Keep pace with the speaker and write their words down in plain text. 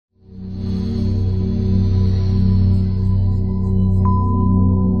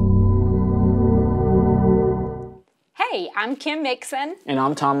I'm Kim Mixon. And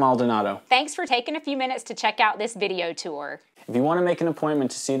I'm Tom Maldonado. Thanks for taking a few minutes to check out this video tour. If you want to make an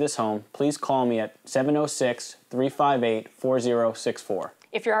appointment to see this home, please call me at 706-358-4064.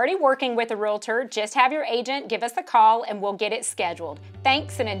 If you're already working with a realtor, just have your agent give us a call and we'll get it scheduled.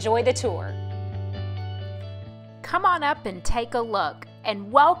 Thanks and enjoy the tour. Come on up and take a look.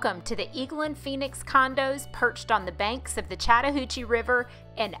 And welcome to the Eagle Phenix condos perched on the banks of the Chattahoochee River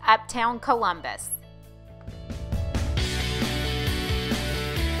in Uptown Columbus.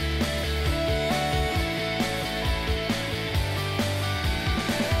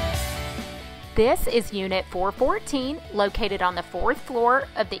 This is Unit 414, located on the 4th floor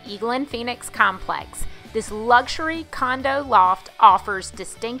of the Eagle Phenix complex. This luxury condo loft offers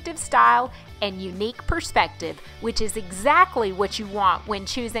distinctive style and unique perspective, which is exactly what you want when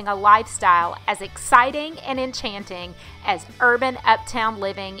choosing a lifestyle as exciting and enchanting as urban uptown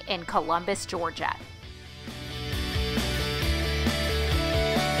living in Columbus, Georgia.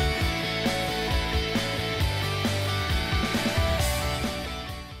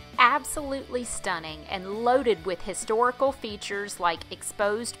 Absolutely stunning and loaded with historical features like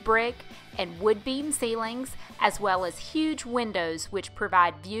exposed brick and wood beam ceilings, as well as huge windows which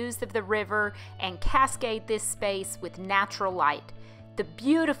provide views of the river and cascade this space with natural light. The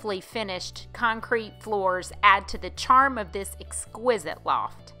beautifully finished concrete floors add to the charm of this exquisite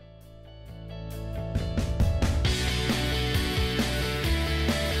loft.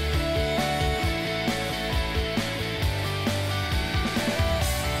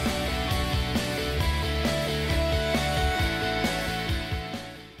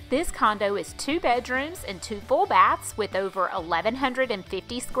 This condo is 2 bedrooms and 2 full baths with over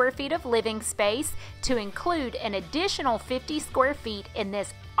 1,150 square feet of living space to include an additional 50 square feet in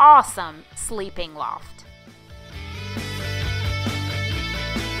this awesome sleeping loft.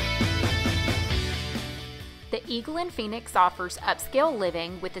 The Eagle Phenix offers upscale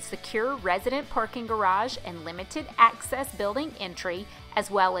living with a secure resident parking garage and limited access building entry, as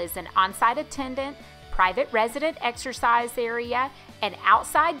well as an on-site attendant, private resident exercise area, and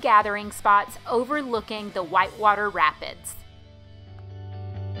outside gathering spots overlooking the Whitewater Rapids.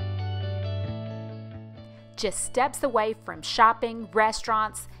 Just steps away from shopping,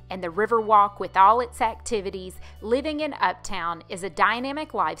 restaurants, and the Riverwalk with all its activities, living in Uptown is a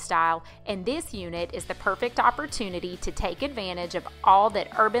dynamic lifestyle, and this unit is the perfect opportunity to take advantage of all that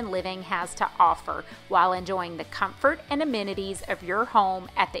urban living has to offer while enjoying the comfort and amenities of your home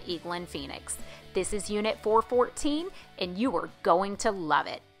at the Eagle Phenix. This is Unit 414, and you are going to love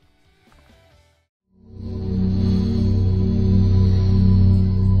it.